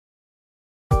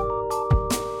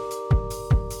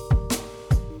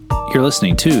You're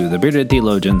listening to the Bearded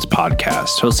Theologians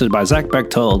podcast, hosted by Zach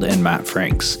Bechtold and Matt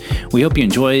Franks. We hope you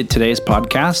enjoyed today's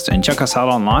podcast and check us out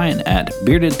online at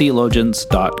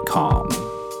beardedtheologians.com.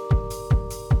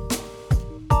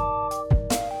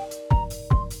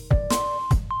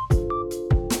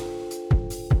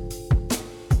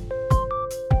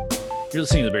 You're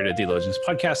listening to the Bearded Theologians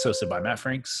podcast, hosted by Matt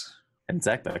Franks and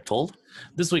Zach Bechtold.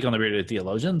 This week on the Bearded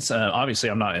Theologians, obviously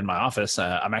I'm not in my office.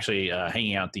 I'm actually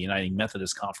hanging out at the Uniting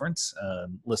Methodist Conference,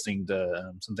 listening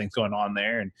to some things going on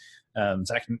there. And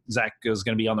Zach is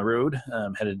going to be on the road,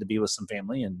 headed to be with some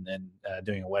family and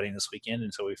doing a wedding this weekend.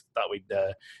 And so we thought we'd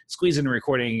squeeze in a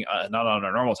recording, not on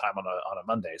our normal time, on a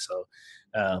Monday.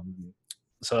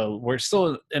 So we're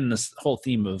still in this whole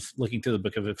theme of looking through the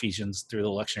book of Ephesians through the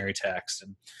lectionary text.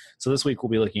 And so this week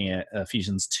we'll be looking at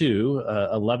Ephesians 2,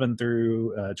 11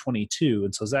 through 22.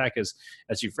 And so Zach, as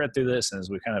you've read through this and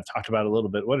as we kind of talked about a little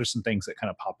bit, what are some things that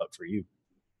kind of pop up for you?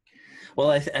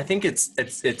 Well, I think it's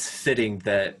fitting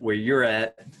that where you're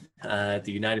at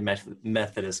the United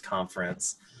Methodist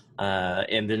Conference,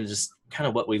 and then just kind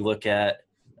of what we look at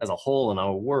as a whole in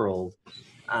our world,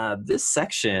 this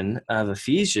section of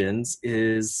Ephesians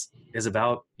is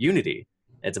about unity.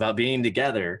 It's about being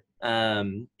together,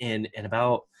 and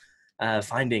about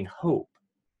finding hope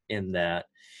in that.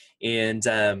 And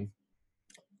the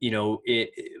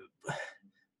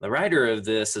writer of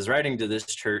this is writing to this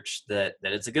church that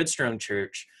it's a good, strong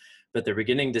church, but they're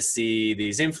beginning to see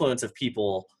these influence of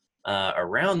people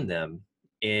around them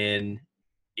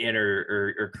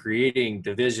are creating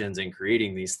divisions and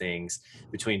creating these things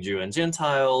between Jew and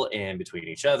Gentile and between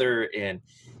each other. And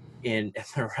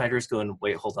the writer's going,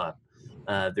 wait, hold on.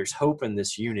 There's hope in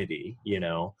this unity,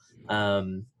 in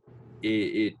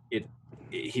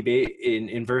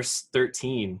verse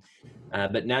 13,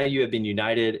 but now you have been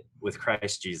united with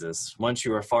Christ Jesus. Once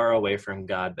you were far away from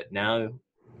God, but now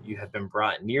you have been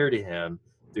brought near to him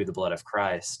through the blood of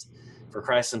Christ. For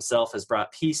Christ himself has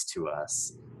brought peace to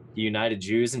us. He united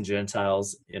Jews and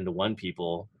Gentiles into one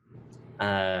people.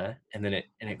 And then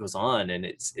it goes on. And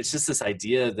it's just this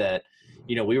idea that,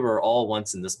 we were all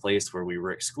once in this place where we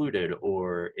were excluded,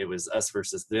 or it was us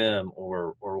versus them,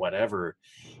 or whatever.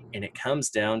 And it comes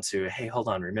down to, hey, hold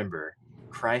on, remember,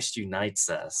 Christ unites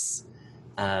us.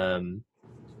 And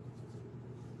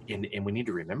we need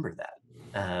to remember that.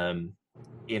 And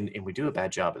we do a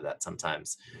bad job of that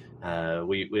sometimes.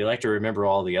 We like to remember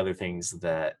all the other things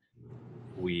that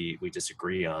we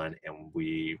disagree on, and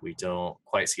we don't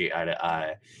quite see eye to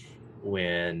eye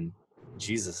when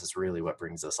Jesus is really what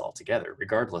brings us all together,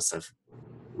 regardless of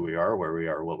who we are, where we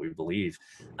are, what we believe.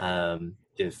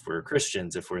 If we're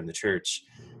Christians, if we're in the church,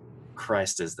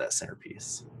 Christ is that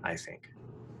centerpiece, I think.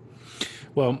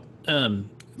 Well,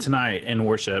 tonight in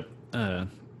worship,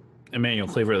 Emmanuel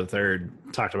Cleaver III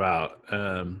talked about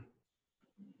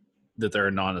that there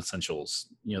are non-essentials.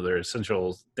 There are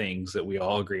essential things that we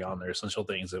all agree on. There are essential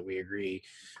things that we agree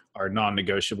are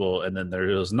non-negotiable. And then there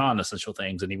are those non-essential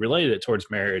things. And he related it towards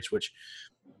marriage, which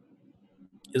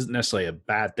isn't necessarily a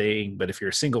bad thing. But if you're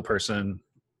a single person,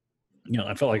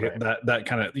 I felt like that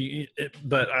kind of,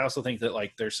 but I also think that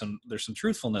like there's some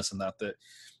truthfulness in that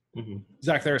mm-hmm.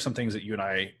 Zach, there are some things that you and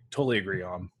I totally agree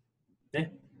on. Yeah.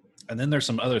 And then there's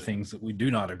some other things that we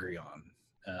do not agree on.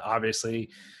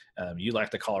 Obviously, you like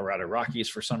the Colorado Rockies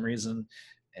for some reason,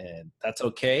 and that's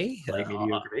okay. Like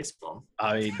mediocre baseball.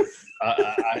 I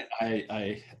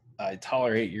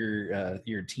tolerate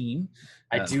your team.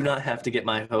 I do not have to get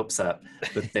my hopes up,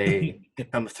 but they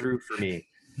come through for me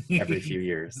every few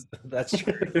years. That's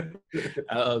true.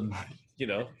 And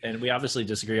we obviously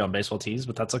disagree on baseball teams,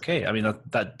 but that's okay. I mean,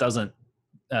 that doesn't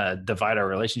divide our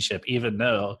relationship, even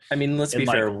though. I mean, let's be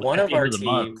fair. One of our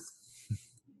teams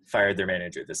fired their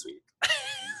manager this week.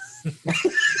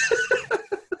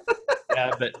 Yeah,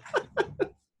 but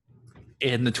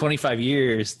in the 25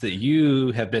 years that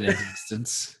you have been in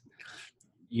existence,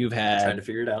 you've had trying to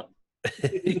figure it out.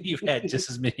 You've had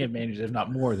just as many managers, if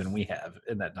not more, than we have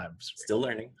in that time. Still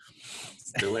learning.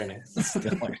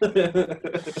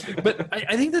 But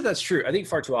I think that's true. I think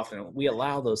far too often we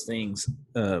allow those things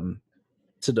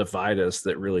to divide us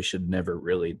that really should never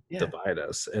really divide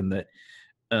us, and that.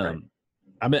 Right.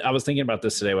 I was thinking about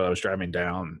this today while I was driving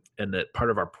down, and that part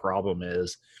of our problem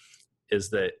is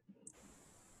that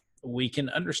we can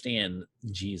understand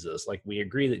Jesus. Like, we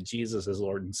agree that Jesus is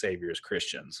Lord and Savior as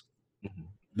Christians, mm-hmm.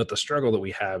 but the struggle that we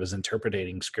have is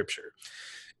interpreting Scripture.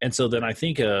 And so then I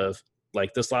think of,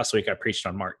 like, this last week I preached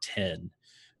on Mark 10,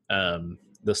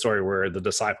 the story where the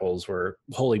disciples were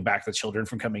holding back the children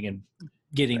from coming in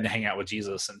getting to hang out with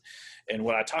Jesus. And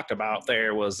what I talked about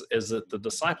there is that the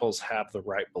disciples have the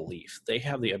right belief. They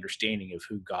have the understanding of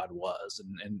who God was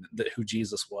and who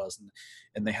Jesus was,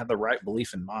 and they had the right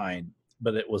belief in mind,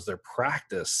 but it was their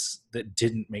practice that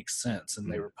didn't make sense.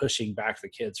 And they were pushing back the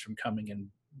kids from coming and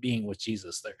being with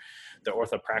Jesus. Their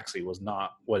orthopraxy was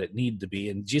not what it needed to be,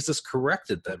 and Jesus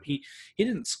corrected them. He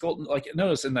didn't scold. Like,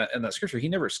 notice in that scripture, he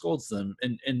never scolds them.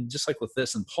 And just like with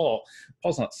this and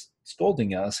Paul's not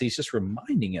scolding us. He's just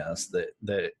reminding us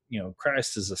that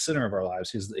Christ is the center of our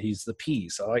lives. He's the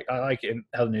peace. I like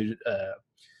how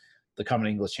the Common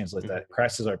English translate that.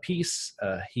 Christ is our peace.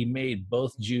 He made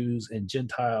both Jews and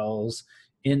Gentiles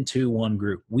into one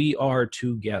group. We are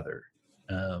together.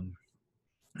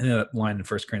 And that line in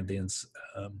 1 Corinthians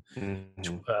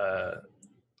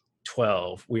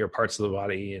 12, we are parts of the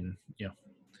body and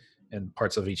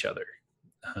parts of each other.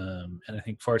 And I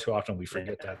think far too often we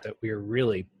forget that we are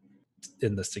really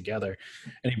in this together.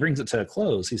 And he brings it to a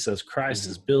close. He says, Christ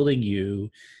is building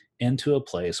you into a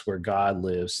place where God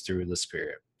lives through the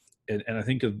Spirit. And I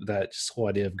think of that just whole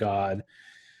idea of God.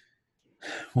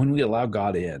 When we allow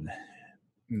God in,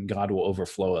 God will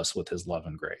overflow us with his love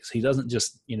and grace. He doesn't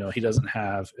just, he doesn't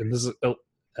have, and this is,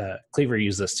 Cleaver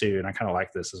used this too, and I kind of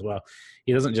like this as well.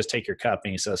 He doesn't just take your cup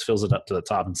and he says, fills it up to the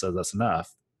top and says, that's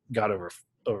enough. God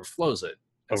overflows it.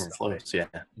 Overflows, yeah.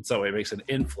 And so it makes an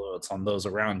influence on those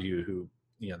around you who,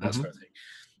 that sort of thing.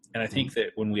 And I think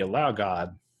that when we allow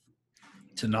God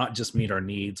to not just meet our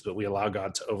needs, but we allow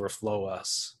God to overflow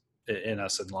us in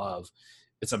love,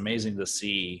 it's amazing to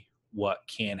see what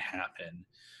can happen.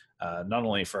 Not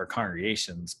only for our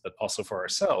congregations, but also for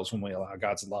ourselves when we allow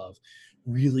God's love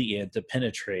really in to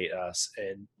penetrate us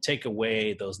and take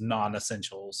away those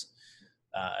non-essentials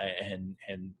and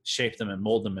shape them and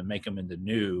mold them and make them into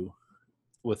new,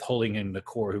 withholding in the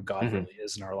core who God really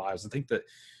is in our lives. I think that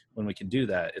when we can do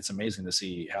that, it's amazing to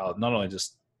see how not only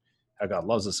just how God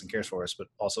loves us and cares for us, but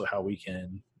also how we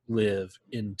can live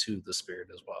into the Spirit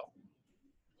as well.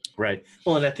 Right.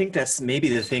 Well, and I think that's maybe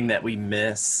the thing that we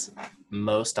miss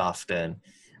most often.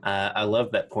 I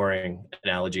love that pouring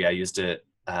analogy. I used it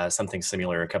something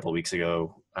similar a couple of weeks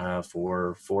ago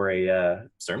for a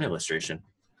sermon illustration,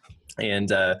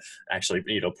 and actually,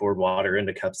 poured water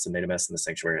into cups and made a mess in the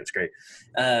sanctuary. It's great,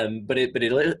 but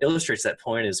it illustrates that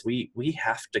point. Is we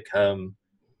have to come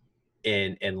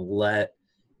in and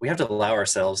we have to allow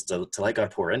ourselves to let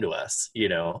God pour into us,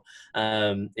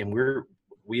 and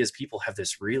we as people have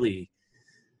this really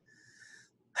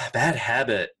bad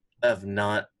habit of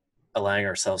not allowing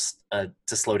ourselves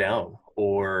to slow down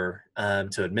or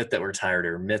to admit that we're tired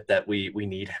or admit that we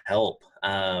need help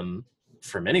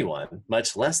from anyone,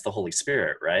 much less the Holy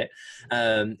Spirit, right?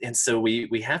 And so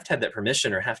we have to have that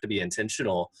permission or have to be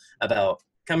intentional about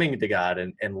coming to God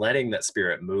and letting that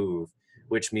Spirit move,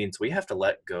 which means we have to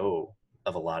let go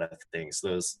of a lot of things,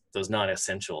 those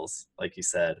non-essentials, like you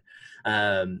said.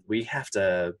 We have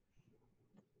to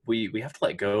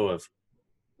let go of,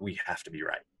 we have to be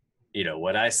right.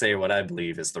 What I say or what I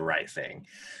believe is the right thing.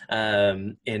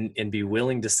 And be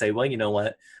willing to say, well, you know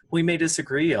what, we may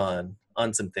disagree on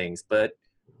some things, but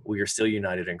we are still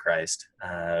united in Christ.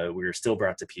 We are still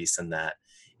brought to peace in that.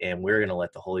 And we're going to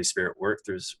let the Holy Spirit work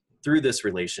through this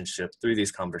relationship, through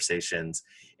these conversations.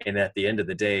 And at the end of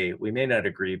the day, we may not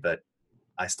agree, but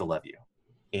I still love you.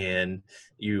 And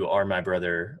you are my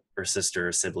brother or sister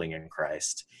or sibling in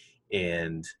Christ.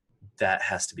 And that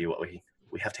has to be what we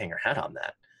have to hang our hat on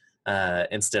that.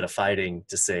 Instead of fighting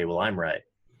to say, well, I'm right.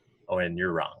 Oh, and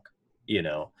you're wrong.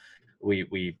 I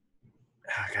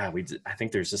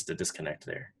think there's just a disconnect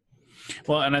there.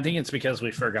 Well, and I think it's because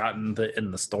we've forgotten in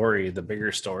the story, the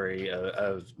bigger story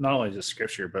of not only just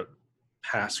scripture, but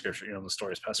past scripture, the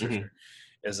stories past scripture,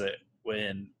 is that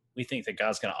when we think that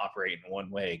God's going to operate in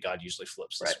one way, God usually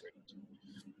flips the script.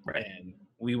 Right. And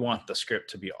we want the script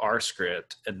to be our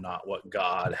script and not what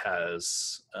God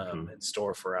has in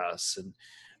store for us. And,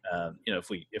 if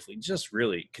we just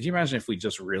really, could you imagine if we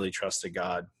just really trusted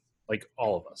God, like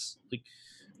all of us? Like,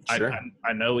 sure.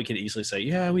 I know we could easily say,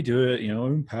 yeah, we do it.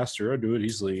 I'm a pastor, I do it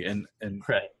easily. And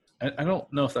right. I don't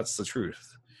know if that's the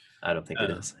truth. I don't think it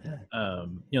is.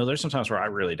 There's sometimes where I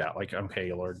really doubt, like,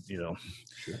 okay, Lord,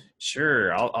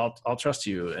 sure, I'll trust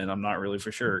you. And I'm not really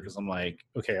for sure. Cause I'm like,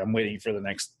 okay, I'm waiting for the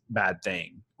next bad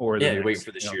thing you're waiting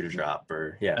for the shoe to drop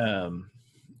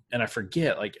and I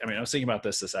forget, I was thinking about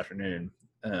this afternoon,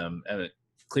 and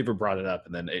Cleaver brought it up,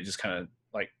 and then it just kind of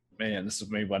like, man, this is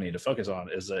maybe what I need to focus on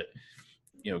is that,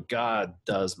 God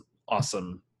does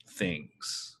awesome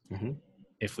things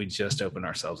if we just open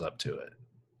ourselves up to it.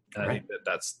 And I think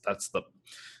that's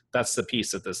the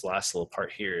piece that this last little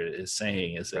part here is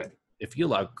saying is that if you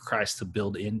allow Christ to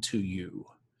build into you,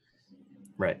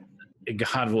 right,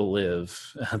 God will live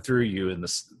through you in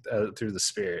this through the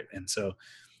Spirit. And so,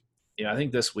 I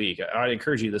think this week, I'd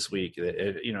encourage you this week that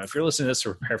if you're listening to this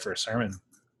to prepare for a sermon,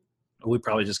 we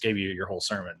probably just gave you your whole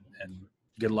sermon, and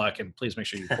good luck. And please make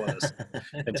sure you quote us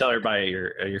and tell everybody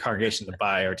your congregation to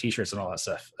buy our t-shirts and all that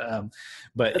stuff.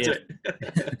 But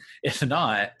if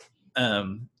not,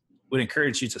 would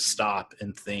encourage you to stop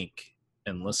and think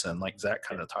and listen, like Zach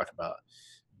kind of talked about,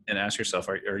 and ask yourself,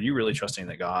 are you really trusting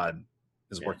that God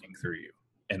is working through you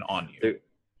and on you?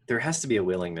 There has to be a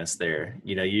willingness there.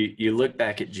 You look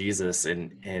back at Jesus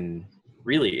and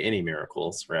really any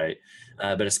miracles, right?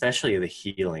 But especially the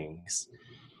healings,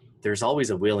 there's always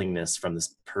a willingness from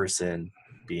this person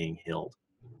being healed,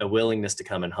 a willingness to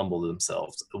come and humble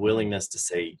themselves, a willingness to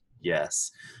say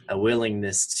yes, a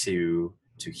willingness to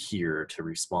hear, to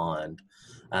respond,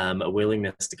 a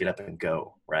willingness to get up and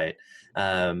go, right?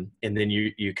 And then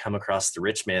you come across the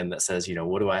rich man that says,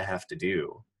 what do I have to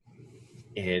do?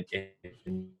 And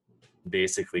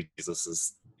basically Jesus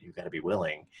is, you've got to be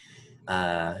willing,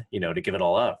 to give it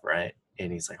all up, right?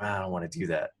 And he's like, well, I don't want to do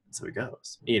that. So he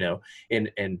goes,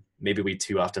 and maybe we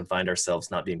too often find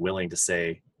ourselves not being willing to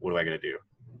say, what do I got to do?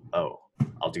 Oh,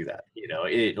 I'll do that.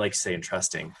 Like saying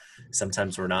trusting.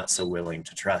 Sometimes we're not so willing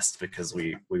to trust because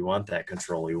we want that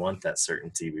control. We want that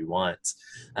certainty. We want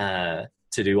to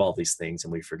do all these things,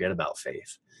 and we forget about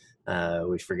faith.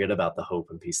 We forget about the hope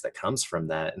and peace that comes from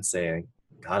that, and saying,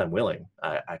 God, I'm willing.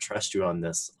 I trust you on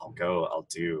this. I'll go. I'll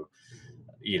do.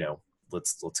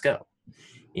 Let's go.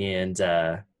 And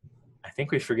I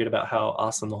think we forget about how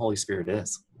awesome the Holy Spirit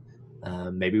is.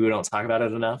 Maybe we don't talk about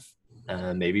it enough.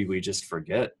 Maybe we just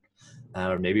forget.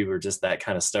 Or maybe we're just that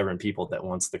kind of stubborn people that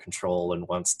wants the control and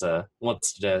wants to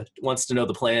know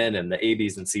the plan and the A,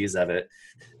 B's, and C's of it.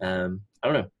 I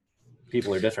don't know.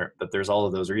 People are different, but there's all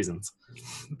of those reasons.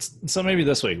 So maybe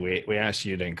this week we ask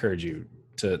you to encourage you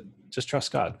to just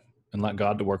trust God and let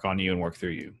God to work on you and work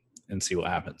through you and see what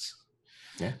happens.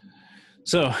 Yeah.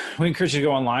 So we encourage you to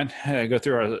go online, go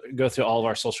through all of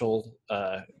our social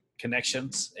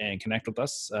connections and connect with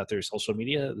us through social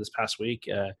media. This past week,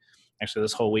 actually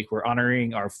this whole week, we're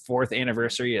honoring our 4th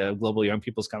anniversary of Global Young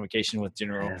People's Convocation with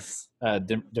general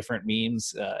different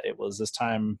memes. It was this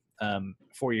time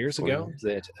 4 years ago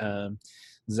that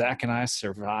Zach and I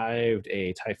survived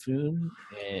a typhoon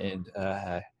and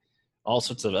all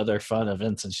sorts of other fun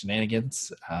events and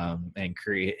shenanigans,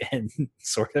 and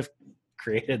sort of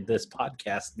created this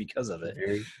podcast because of it.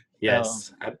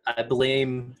 Yes. I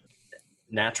blame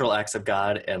natural acts of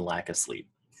God and lack of sleep.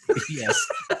 Yes.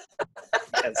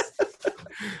 Yes.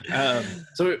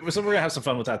 So we're going to have some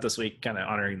fun with that this week, kind of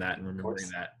honoring that and remembering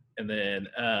that. And then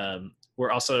we're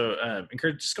also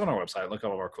encouraged, just go on our website, look at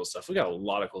all of our cool stuff. We got a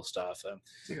lot of cool stuff.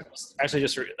 Actually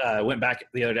just went back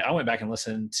the other day. I went back and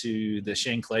listened to the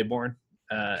Shane Claiborne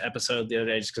episode the other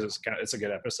day, just because it's a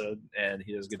good episode and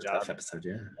he does a good job. Episode,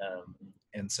 yeah.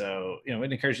 And so,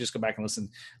 we'd encourage you to just go back and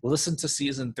listen to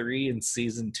season 3 and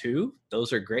season 2.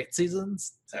 Those are great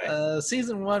seasons.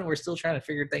 Season 1, we're still trying to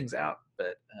figure things out,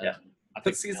 but I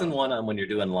put season 1 on when you're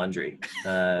doing laundry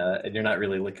and you're not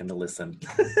really looking to listen.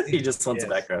 You just want some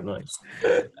background noise.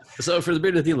 So for the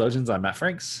Bearded Theologians, I'm Matt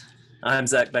Franks. I'm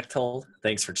Zach Bechtold.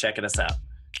 Thanks for checking us out.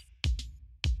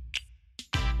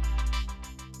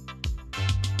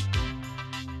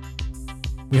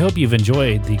 We hope you've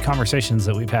enjoyed the conversations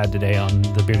that we've had today on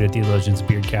the Bearded Theologians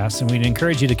Beardcast, and we'd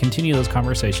encourage you to continue those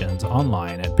conversations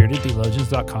online at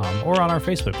beardedtheologians.com or on our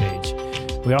Facebook page.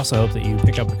 We also hope that you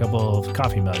pick up a couple of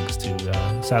coffee mugs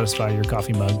to satisfy your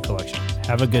coffee mug collection.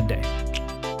 Have a good day.